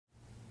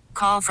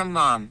call from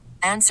Mom.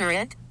 Answer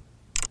it.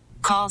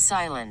 Call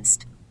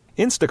silenced.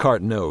 Instacart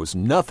knows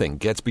nothing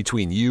gets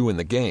between you and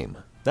the game.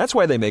 That's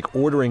why they make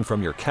ordering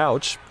from your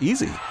couch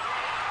easy.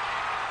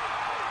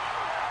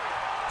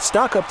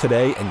 Stock up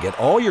today and get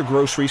all your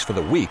groceries for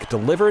the week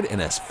delivered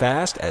in as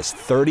fast as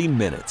 30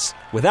 minutes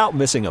without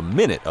missing a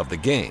minute of the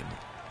game.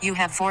 You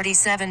have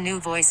 47 new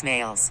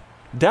voicemails.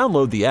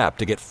 Download the app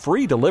to get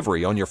free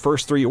delivery on your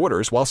first 3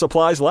 orders while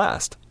supplies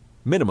last.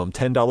 Minimum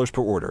 $10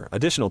 per order.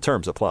 Additional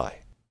terms apply.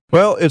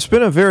 Well, it's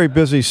been a very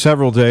busy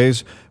several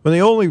days. When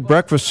the only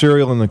breakfast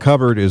cereal in the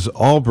cupboard is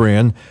All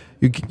Bran,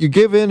 you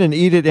give in and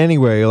eat it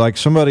anyway, like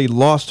somebody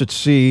lost at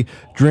sea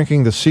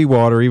drinking the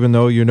seawater even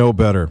though you know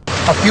better.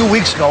 A few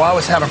weeks ago, I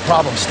was having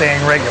problems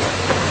staying regular.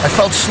 I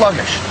felt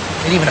sluggish.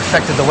 It even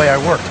affected the way I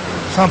worked.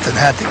 Something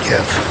had to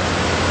give.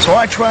 So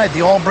I tried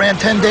the All Bran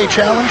 10-day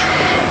challenge,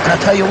 and I'll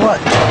tell you what,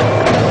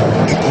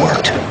 it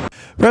worked.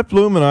 Brett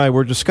Bloom and I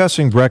were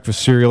discussing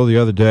breakfast cereal the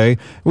other day.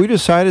 We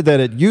decided that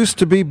it used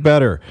to be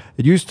better.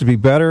 It used to be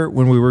better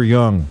when we were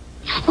young.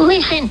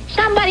 Listen,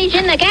 somebody's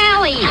in the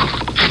galley.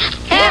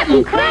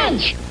 Captain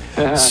Crunch.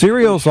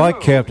 Cereals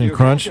like Captain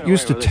Crunch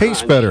used to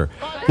taste better.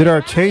 Did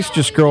our taste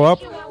just grow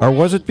up, or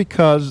was it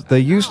because they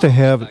used to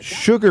have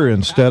sugar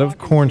instead of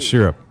corn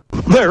syrup?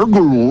 They're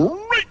great.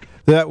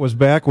 That was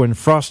back when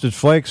Frosted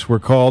Flakes were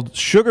called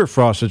Sugar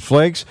Frosted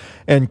Flakes,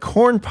 and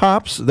Corn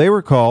Pops, they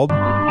were called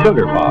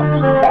Sugar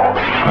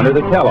Pops, under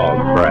the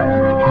Kellogg's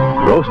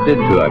brand, roasted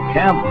to a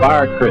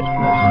campfire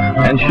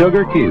crispness, and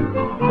sugar cubes.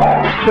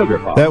 Sugar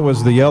Pops. That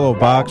was the yellow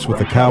box with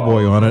the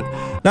cowboy on it.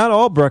 Not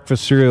all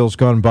breakfast cereals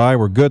gone by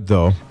were good,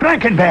 though.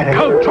 Blankenberry.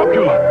 Count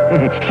Chocula.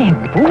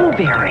 And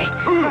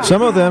Blueberry.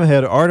 Some of them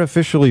had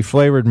artificially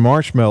flavored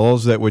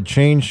marshmallows that would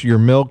change your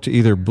milk to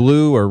either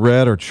blue or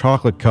red or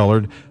chocolate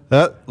colored.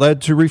 That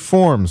led to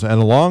reforms,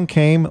 and along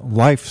came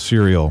Life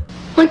cereal.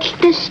 What's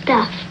this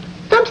stuff?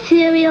 Some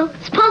cereal.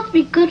 It's supposed to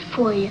be good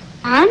for you.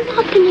 I'm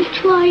not going to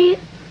try it.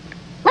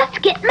 Let's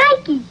get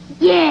Mikey.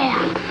 Yeah.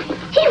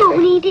 He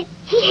won't eat it.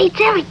 He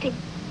hates everything.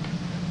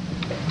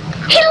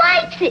 He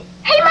likes it.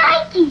 Hey,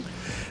 Mikey.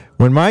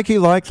 When Mikey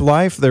liked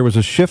Life, there was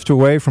a shift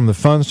away from the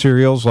fun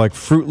cereals like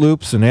Fruit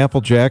Loops and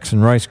Apple Jacks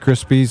and Rice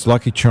Krispies,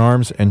 Lucky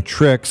Charms, and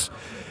Trix.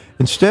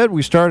 Instead,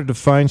 we started to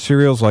find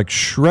cereals like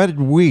Shredded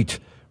Wheat,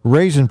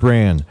 Raisin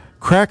Bran,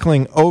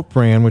 Crackling Oat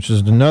Bran, which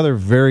is another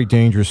very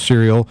dangerous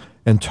cereal,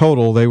 and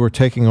Total, they were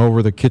taking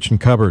over the kitchen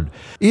cupboard.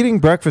 Eating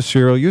breakfast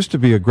cereal used to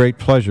be a great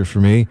pleasure for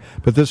me,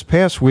 but this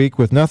past week,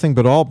 with nothing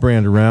but All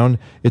Bran around,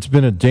 it's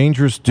been a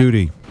dangerous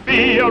duty.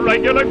 Be a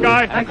regular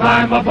guy and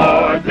climb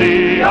aboard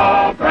the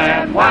All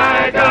Bran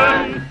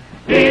wagon.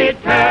 Eat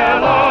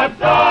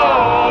Kellogg's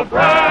All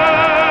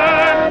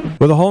Bran.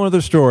 With a whole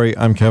other story,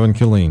 I'm Kevin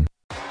Killeen.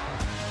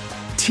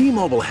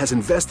 T-Mobile has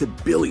invested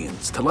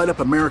billions to light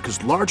up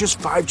America's largest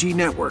 5G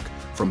network,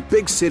 from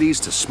big cities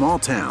to small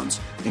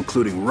towns,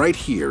 including right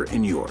here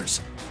in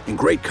yours. And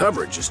great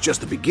coverage is just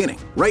the beginning.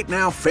 Right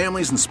now,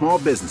 families and small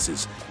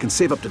businesses can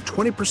save up to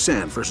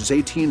 20% versus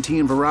AT&T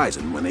and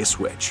Verizon when they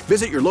switch.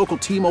 Visit your local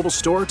T-Mobile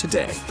store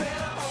today.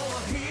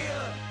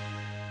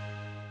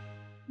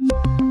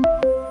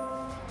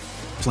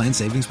 Plan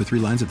savings with 3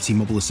 lines of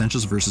T-Mobile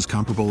Essentials versus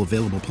comparable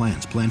available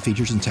plans. Plan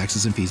features and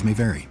taxes and fees may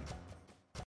vary.